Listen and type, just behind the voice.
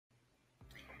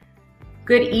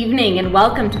Good evening and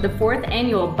welcome to the fourth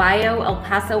annual BIO El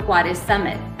Paso-Juarez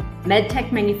Summit,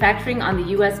 MedTech Manufacturing on the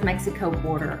U.S. Mexico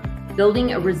border,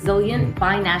 building a resilient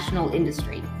binational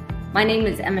industry. My name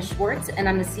is Emma Schwartz and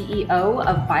I'm the CEO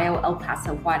of BIO El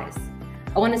Paso-Juarez.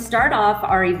 I want to start off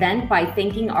our event by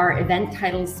thanking our event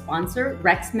titles sponsor,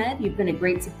 RexMed. You've been a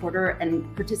great supporter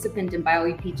and participant in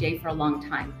BIOEPJ for a long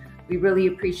time. We really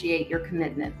appreciate your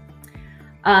commitment.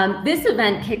 This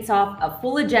event kicks off a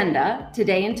full agenda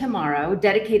today and tomorrow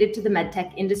dedicated to the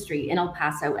medtech industry in El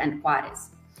Paso and Juarez,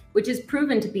 which is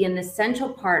proven to be an essential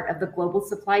part of the global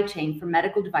supply chain for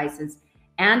medical devices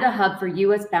and a hub for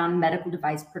U.S.-bound medical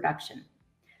device production.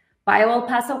 BIO El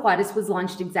Paso Juarez was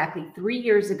launched exactly 3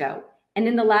 years ago, and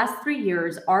in the last 3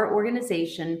 years, our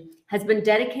organization has been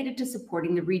dedicated to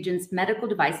supporting the region's medical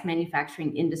device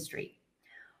manufacturing industry.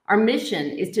 Our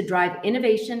mission is to drive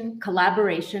innovation,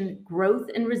 collaboration, growth,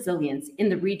 and resilience in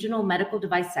the regional medical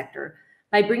device sector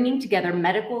by bringing together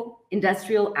medical,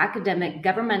 industrial, academic,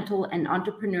 governmental, and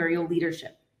entrepreneurial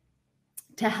leadership.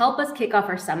 To help us kick off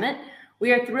our summit,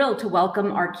 we are thrilled to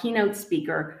welcome our keynote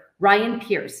speaker, Ryan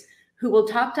Pierce, who will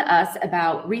talk to us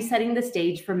about resetting the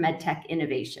stage for medtech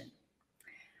innovation.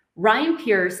 Ryan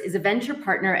Pierce is a venture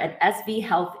partner at SV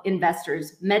Health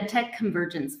Investors MedTech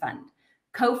Convergence Fund,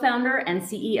 co-founder and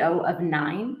CEO of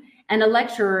Nine, and a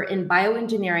lecturer in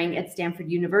bioengineering at Stanford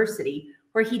University,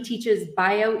 where he teaches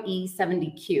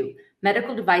BIOE70Q,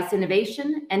 medical device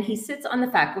innovation, and he sits on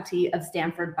the faculty of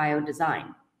Stanford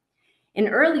Biodesign. In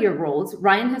earlier roles,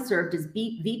 Ryan has served as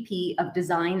VP of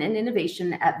Design and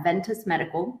Innovation at Ventus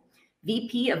Medical,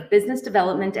 VP of Business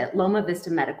Development at Loma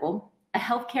Vista Medical, a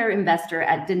healthcare investor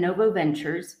at De Novo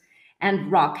Ventures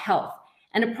and Rock Health,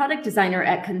 and a product designer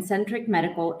at Concentric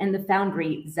Medical and the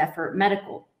foundry Zephyr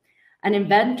Medical. An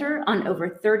inventor on over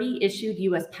 30 issued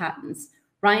U.S. patents,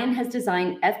 Ryan has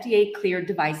designed FDA-cleared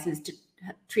devices to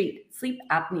treat sleep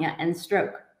apnea and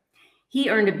stroke. He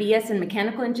earned a BS in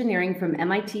mechanical engineering from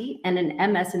MIT and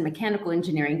an MS in mechanical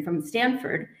engineering from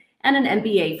Stanford and an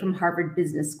MBA from Harvard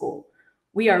Business School.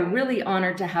 We are really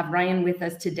honored to have Ryan with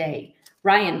us today.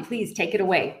 Ryan, please take it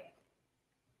away.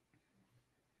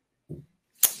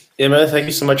 Emma, thank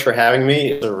you so much for having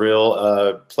me. It's a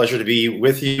real pleasure to be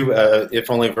with you, if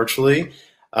only virtually.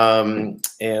 And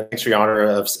thanks for the honor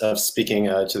of speaking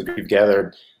to the group you've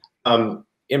gathered.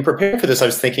 In preparing for this, I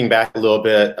was thinking back a little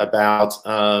bit about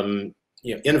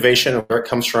innovation and where it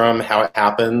comes from, how it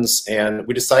happens, and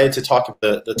we decided to talk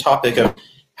about the topic of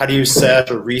how do you set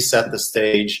or reset the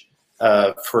stage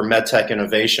for medtech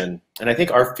innovation. And I think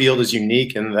our field is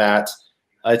unique in that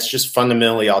it's just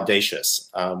fundamentally audacious.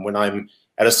 When I'm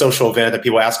at a social event that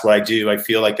people ask what I do, I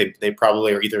feel like they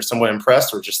probably are either somewhat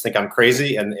impressed or just think I'm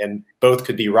crazy, and both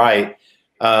could be right.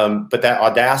 But that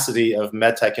audacity of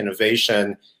medtech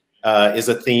innovation is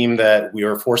a theme that we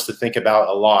are forced to think about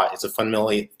a lot. It's a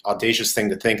fundamentally audacious thing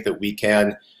to think that we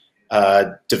can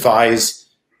devise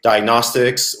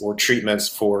diagnostics or treatments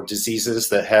for diseases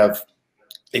that have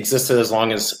existed as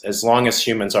long as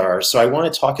humans are. So I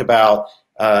want to talk about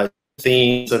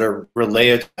themes that are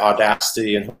related to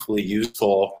audacity and hopefully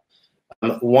useful.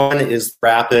 One is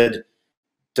rapid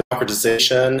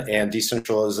democratization and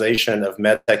decentralization of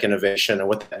medtech innovation and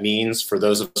what that means for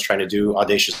those of us trying to do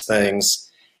audacious things.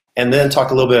 And then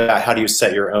talk a little bit about how do you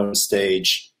set your own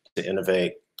stage to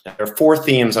innovate. And there are 4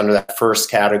 themes under that first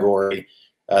category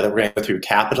that we're going to go through: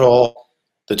 capital,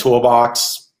 the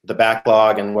toolbox, the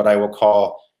backlog, and what I will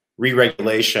call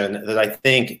re-regulation, that I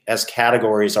think as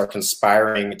categories are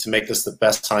conspiring to make this the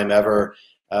best time ever,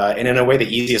 and in a way the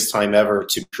easiest time ever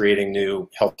to creating new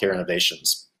healthcare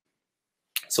innovations.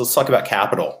 So let's talk about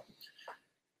capital.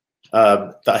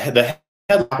 The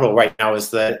capital right now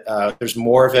is that there's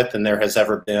more of it than there has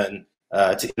ever been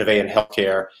to innovate in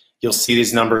healthcare. You'll see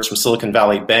these numbers from Silicon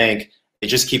Valley Bank. It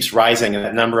just keeps rising, and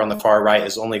that number on the far right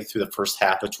is only through the first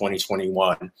half of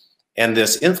 2021. And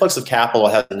this influx of capital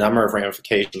has a number of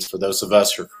ramifications for those of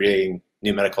us who are creating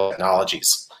new medical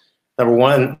technologies. Number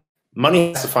one,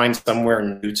 money has to find somewhere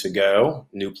new to go,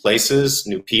 new places,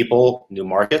 new people, new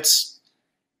markets.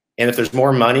 And if there's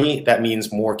more money, that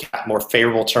means more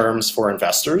favorable terms for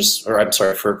investors, or I'm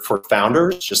sorry, for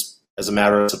founders, just as a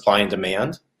matter of supply and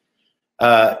demand.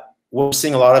 What we're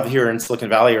seeing a lot of here in Silicon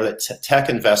Valley are that tech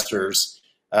investors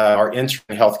are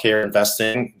entering healthcare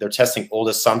investing. They're testing old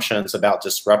assumptions about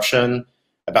disruption,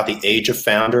 about the age of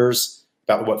founders,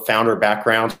 about what founder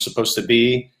background is supposed to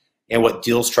be, and what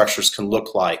deal structures can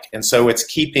look like. And so it's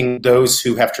keeping those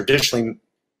who have traditionally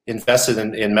invested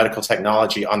in medical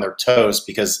technology on their toes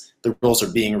because the rules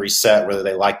are being reset whether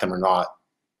they like them or not.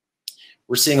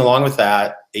 We're seeing along with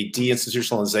that a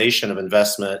deinstitutionalization of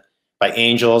investment by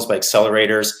angels, by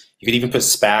accelerators, You could even put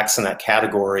SPACs in that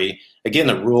category. Again,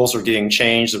 the rules are getting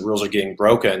changed, the rules are getting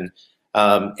broken.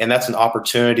 And that's an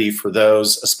opportunity for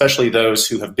those, especially those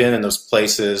who have been in those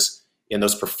places, in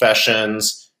those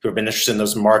professions, who have been interested in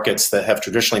those markets that have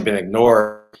traditionally been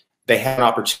ignored. They have an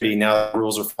opportunity now that the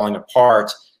rules are falling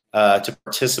apart to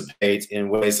participate in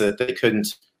ways that they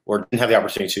couldn't or didn't have the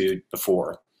opportunity to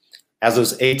before. As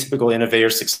those atypical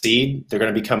innovators succeed, they're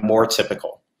going to become more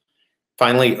typical.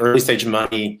 Finally, early stage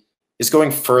money is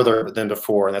going further than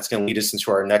before, and that's going to lead us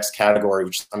into our next category,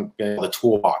 which I'm going to call the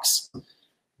toolbox.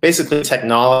 Basically,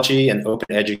 technology and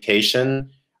open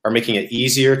education are making it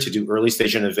easier to do early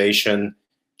stage innovation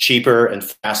cheaper and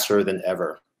faster than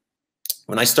ever.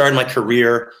 When I started my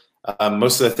career,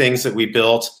 most of the things that we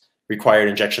built required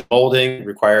injection molding,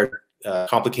 required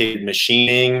complicated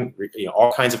machining,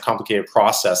 all kinds of complicated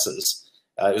processes.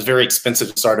 It was very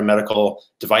expensive to start a medical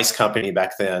device company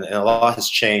back then, and a lot has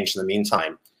changed in the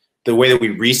meantime. The way that we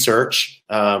research,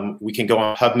 we can go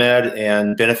on PubMed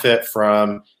and benefit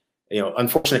from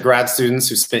unfortunate grad students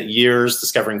who spent years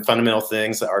discovering fundamental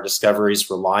things that our discoveries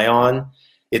rely on.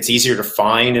 It's easier to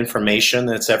find information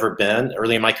than it's ever been.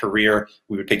 Early in my career,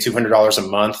 we would pay $200 a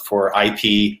month for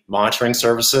IP monitoring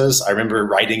services. I remember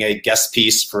writing a guest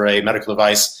piece for a medical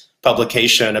device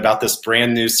publication about this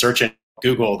brand new search engine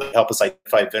Google that helped us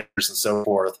identify vendors and so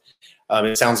forth.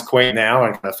 It sounds quaint now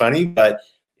and kind of funny, but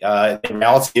in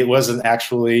reality, it wasn't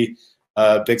actually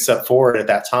a big step forward at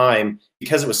that time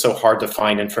because it was so hard to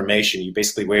find information. You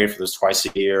basically waited for those twice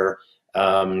a year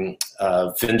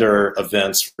vendor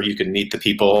events where you could meet the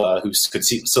people who could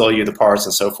sell you the parts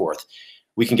and so forth.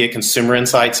 We can get consumer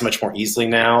insights much more easily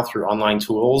now through online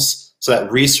tools. So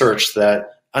that research that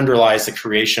underlies the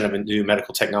creation of a new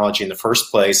medical technology in the first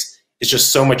place is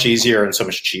just so much easier and so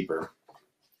much cheaper.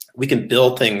 We can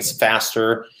build things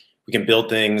faster. We can build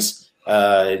things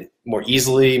more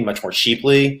easily, much more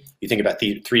cheaply. You think about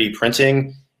 3D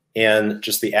printing and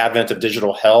just the advent of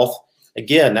digital health.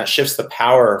 Again, that shifts the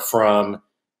power from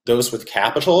those with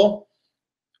capital,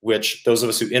 which those of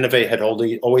us who innovate had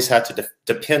always had to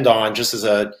depend on just as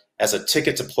a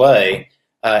ticket to play.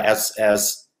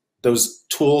 As those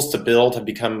tools to build have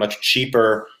become much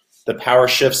cheaper, the power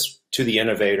shifts to the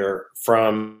innovator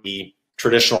from the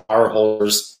traditional power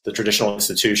holders, the traditional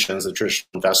institutions, the traditional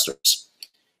investors.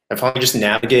 And finally, just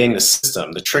navigating the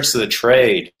system, the tricks of the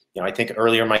trade. I think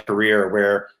earlier in my career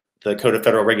where the Code of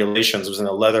Federal Regulations was in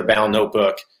a leather-bound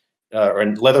notebook or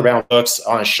in leather-bound books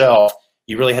on a shelf,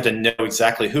 you really had to know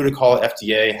exactly who to call at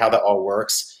FDA, how that all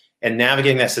works. And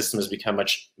navigating that system has become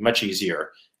much, much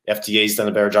easier. FDA's done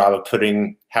a better job of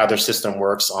putting how their system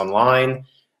works online.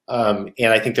 And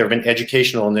I think there have been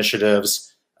educational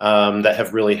initiatives that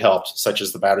have really helped, such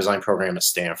as the biodesign program at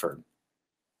Stanford.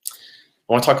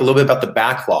 I want to talk a little bit about the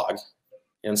backlog.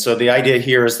 And so the idea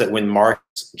here is that when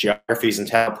markets, geographies, and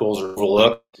talent pools are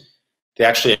overlooked, they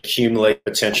actually accumulate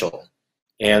potential.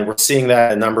 And we're seeing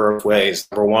that in a number of ways.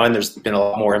 Number one, there's been a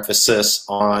lot more emphasis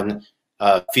on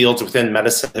fields within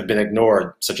medicine that have been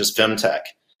ignored, such as femtech.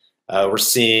 We're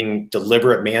seeing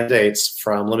deliberate mandates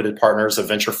from limited partners of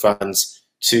venture funds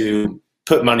to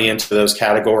put money into those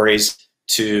categories,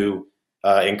 to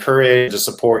encourage, to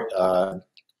support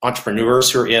entrepreneurs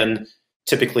who are in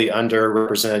typically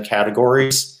underrepresented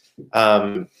categories.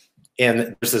 And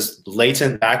there's this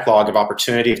latent backlog of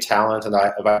opportunity, of talent, and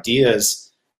of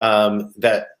ideas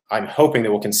that I'm hoping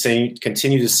that we'll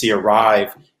continue to see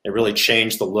arrive and really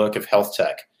change the look of health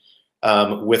tech.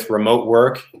 With remote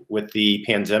work, with the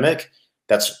pandemic,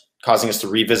 that's causing us to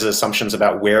revisit assumptions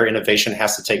about where innovation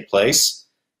has to take place.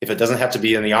 If it doesn't have to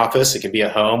be in the office, it can be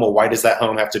at home. Well, why does that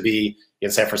home have to be in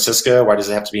San Francisco? Why does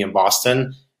it have to be in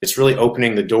Boston? It's really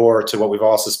opening the door to what we've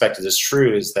all suspected is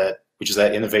true, which is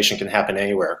that innovation can happen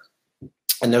anywhere.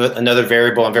 Another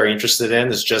variable I'm very interested in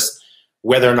is just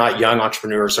whether or not young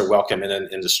entrepreneurs are welcome in an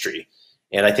industry.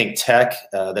 And I think tech,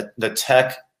 the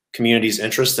tech community's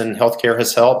interest in healthcare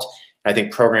has helped. I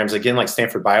think programs, again, like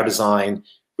Stanford Biodesign,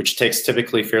 which takes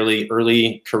typically fairly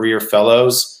early career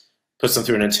fellows, puts them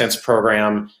through an intense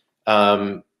program,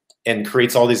 and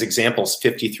creates all these examples,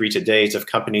 53 to date, of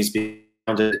companies being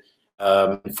founded,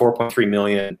 4.3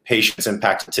 million patients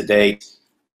impacted to date.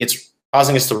 It's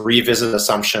causing us to revisit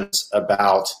assumptions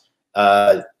about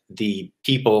the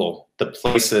people, the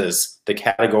places, the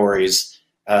categories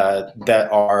that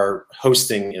are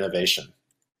hosting innovation.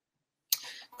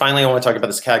 Finally, I want to talk about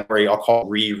this category I'll call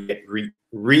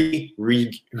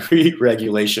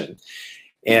re-regulation.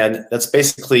 And that's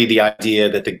basically the idea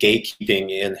that the gatekeeping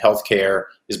in healthcare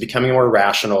is becoming more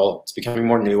rational, it's becoming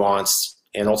more nuanced,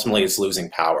 and ultimately it's losing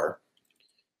power.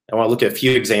 I want to look at a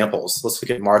few examples. Let's look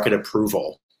at market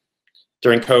approval.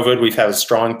 During COVID, we've had a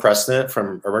strong precedent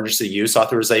from emergency use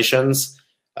authorizations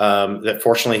that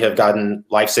fortunately have gotten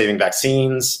life-saving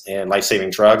vaccines and life-saving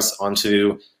drugs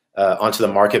onto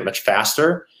the market much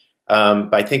faster.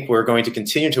 But I think we're going to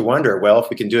continue to wonder, well, if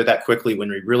we can do it that quickly when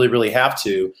we really, really have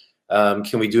to,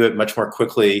 can we do it much more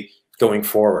quickly going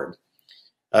forward?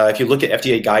 If you look at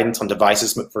FDA guidance on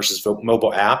devices versus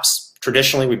mobile apps,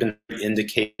 traditionally we've been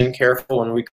indication careful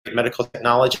when we create medical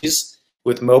technologies.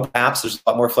 With mobile apps, there's a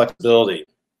lot more flexibility.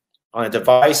 On a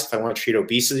device, if I want to treat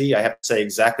obesity, I have to say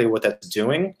exactly what that's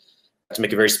doing. I have to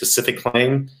make a very specific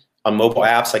claim. On mobile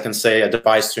apps, I can say a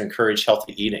device to encourage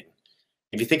healthy eating.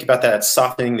 If you think about that, it's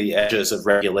softening the edges of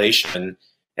regulation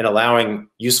and allowing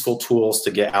useful tools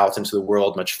to get out into the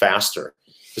world much faster.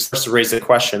 This starts to raise the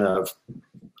question of,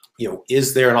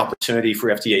 is there an opportunity for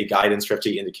FDA guidance, for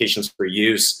FDA indications for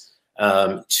use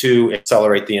to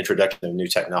accelerate the introduction of new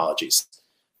technologies?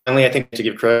 Finally, I think to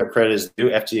give credit is due,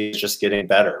 FDA is just getting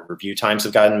better. Review times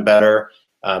have gotten better.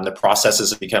 The processes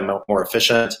have become more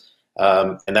efficient.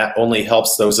 And that only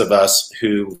helps those of us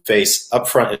who face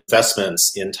upfront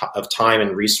investments of time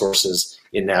and resources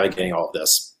in navigating all of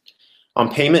this.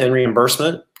 On payment and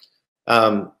reimbursement,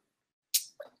 I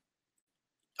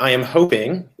am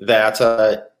hoping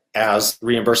that as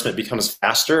reimbursement becomes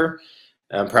faster,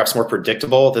 perhaps more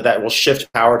predictable, that will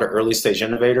shift power to early stage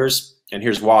innovators. And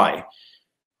here's why.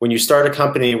 When you start a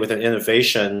company with an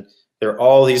innovation, there are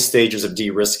all these stages of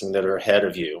de-risking that are ahead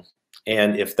of you.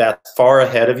 And if that's far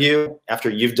ahead of you, after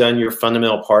you've done your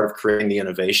fundamental part of creating the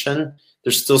innovation,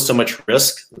 there's still so much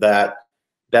risk that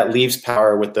leaves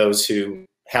power with those who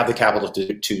have the capital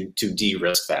to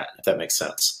de-risk that, if that makes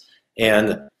sense.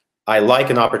 And I like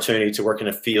an opportunity to work in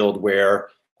a field where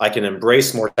I can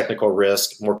embrace more technical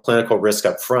risk, more clinical risk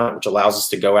up front, which allows us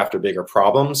to go after bigger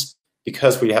problems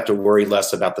because we have to worry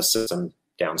less about the system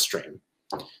downstream.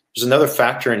 There's another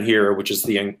factor in here, which is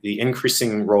the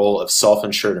increasing role of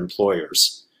self-insured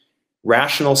employers.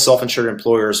 Rational self-insured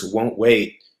employers won't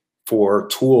wait for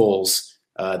tools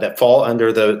that fall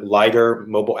under the lighter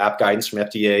mobile app guidance from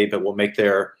FDA, but will make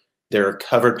their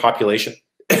covered population,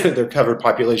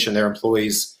 their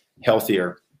employees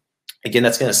healthier. Again,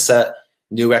 that's going to set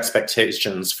new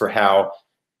expectations for how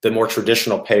the more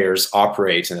traditional payers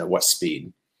operate and at what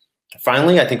speed.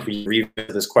 Finally, I think we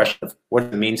revisit this question of what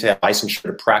does it mean to have licensure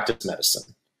to practice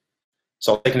medicine.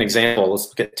 So I'll take an example. Let's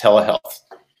look at telehealth.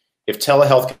 If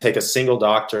telehealth can take a single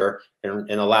doctor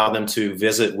and allow them to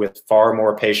visit with far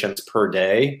more patients per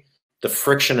day, the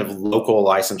friction of local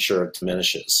licensure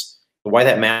diminishes. And why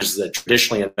that matters is that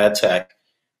traditionally in MedTech,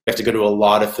 we have to go to a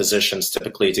lot of physicians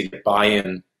typically to get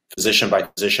buy-in, physician by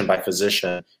physician by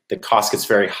physician. The cost gets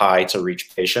very high to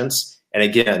reach patients. And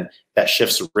again, that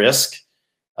shifts risk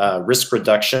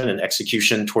reduction and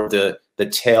execution toward the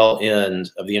tail end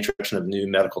of the introduction of new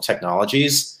medical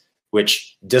technologies,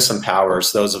 which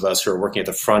disempowers those of us who are working at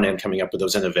the front end coming up with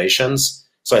those innovations.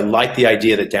 So I like the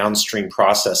idea that downstream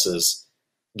processes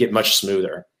get much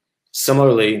smoother.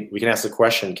 Similarly, we can ask the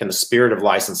question, can the spirit of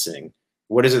licensing,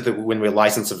 what is it that when we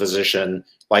license a physician,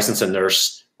 license a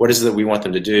nurse, what is it that we want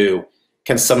them to do?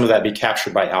 Can some of that be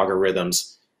captured by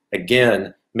algorithms?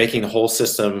 Again, making the whole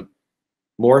system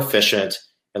more efficient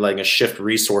and letting us shift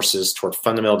resources toward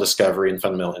fundamental discovery and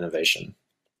fundamental innovation.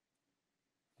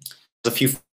 A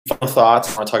few final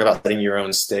thoughts. I want to talk about setting your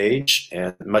own stage,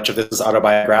 and much of this is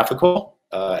autobiographical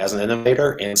as an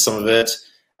innovator, and some of it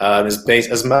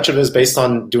as much of it is based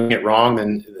on doing it wrong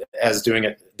than as doing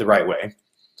it the right way.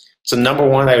 So number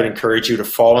one, I would encourage you to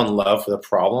fall in love with a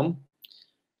problem.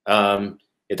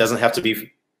 It doesn't have to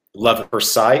be love at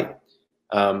first sight.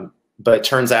 But it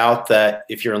turns out that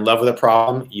if you're in love with a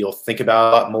problem, you'll think about it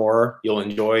a lot more. You'll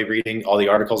enjoy reading all the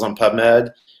articles on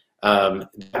PubMed.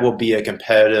 That will be a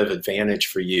competitive advantage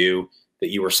for you that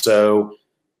you are so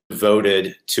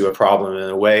devoted to a problem. In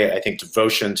a way, I think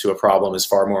devotion to a problem is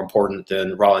far more important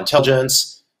than raw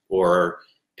intelligence or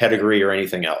pedigree or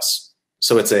anything else.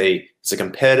 So it's a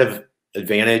competitive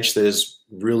advantage that is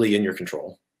really in your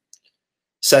control.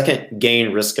 Second,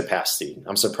 gain risk capacity.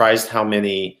 I'm surprised how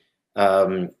many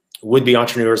would-be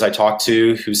entrepreneurs I talk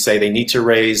to who say they need to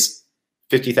raise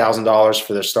 $50,000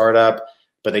 for their startup,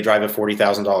 but they drive a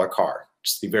 $40,000 car,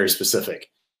 just to be very specific.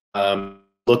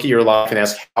 Look at your life and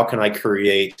ask, how can I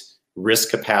create risk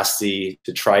capacity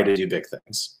to try to do big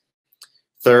things?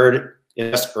 Third,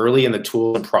 invest early in the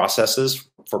tools and processes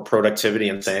for productivity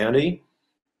and sanity.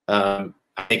 I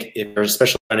think if you're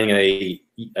especially running a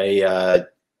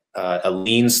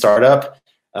lean startup,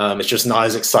 it's just not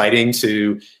as exciting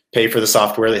to pay for the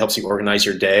software that helps you organize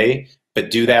your day, but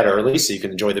do that early so you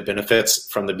can enjoy the benefits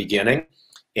from the beginning.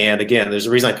 And again, there's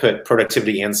a reason I put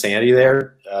productivity and sanity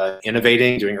there.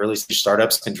 Innovating, doing early stage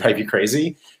startups can drive you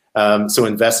crazy. So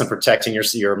invest in protecting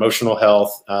your emotional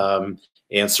health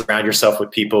and surround yourself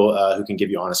with people who can give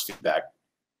you honest feedback.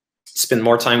 Spend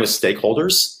more time with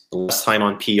stakeholders, less time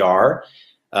on PR.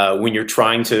 When you're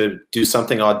trying to do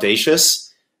something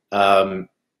audacious,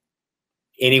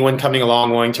 anyone coming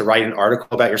along wanting to write an article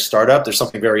about your startup, there's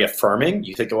something very affirming.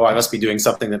 You think, well, I must be doing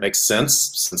something that makes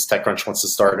sense since TechCrunch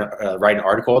wants to write an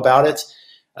article about it.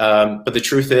 But the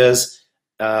truth is,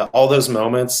 all those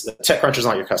moments, TechCrunch is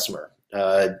not your customer.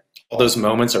 All those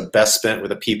moments are best spent with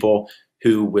the people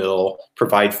who will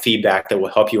provide feedback that will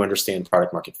help you understand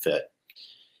product market fit.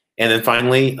 And then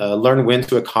finally, learn when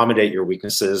to accommodate your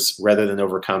weaknesses rather than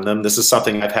overcome them. This is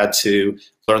something I've had to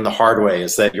learn the hard way,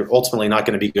 is that you're ultimately not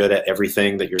going to be good at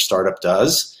everything that your startup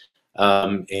does.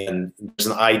 And there's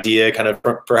an idea kind of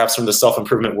perhaps from the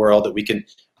self-improvement world that we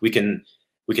can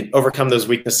overcome those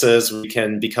weaknesses. We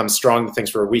can become strong in the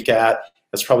things we're weak at.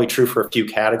 That's probably true for a few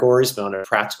categories, but on a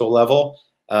practical level,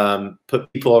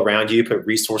 put people around you, put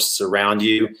resources around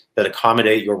you that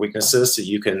accommodate your weaknesses so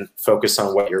you can focus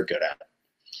on what you're good at.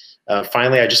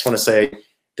 Finally, I just want to say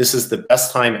this is the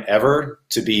best time ever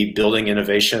to be building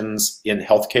innovations in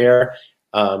healthcare.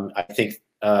 I think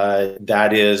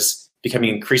that is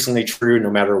becoming increasingly true no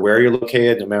matter where you're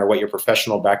located, no matter what your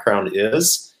professional background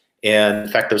is. And in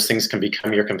fact, those things can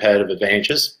become your competitive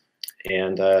advantages.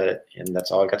 And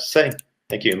that's all I got to say.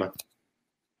 Thank you, Emma.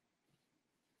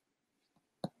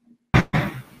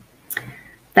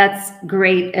 That's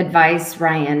great advice,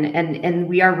 Ryan. And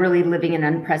we are really living in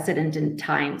unprecedented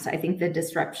times. I think the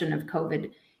disruption of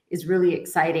COVID is really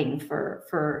exciting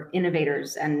for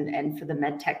innovators and for the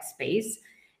medtech space.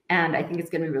 And I think it's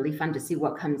going to be really fun to see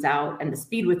what comes out and the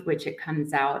speed with which it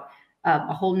comes out.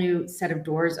 A whole new set of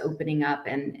doors opening up,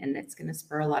 and it's going to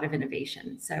spur a lot of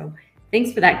innovation. So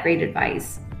thanks for that great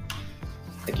advice.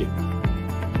 Thank you.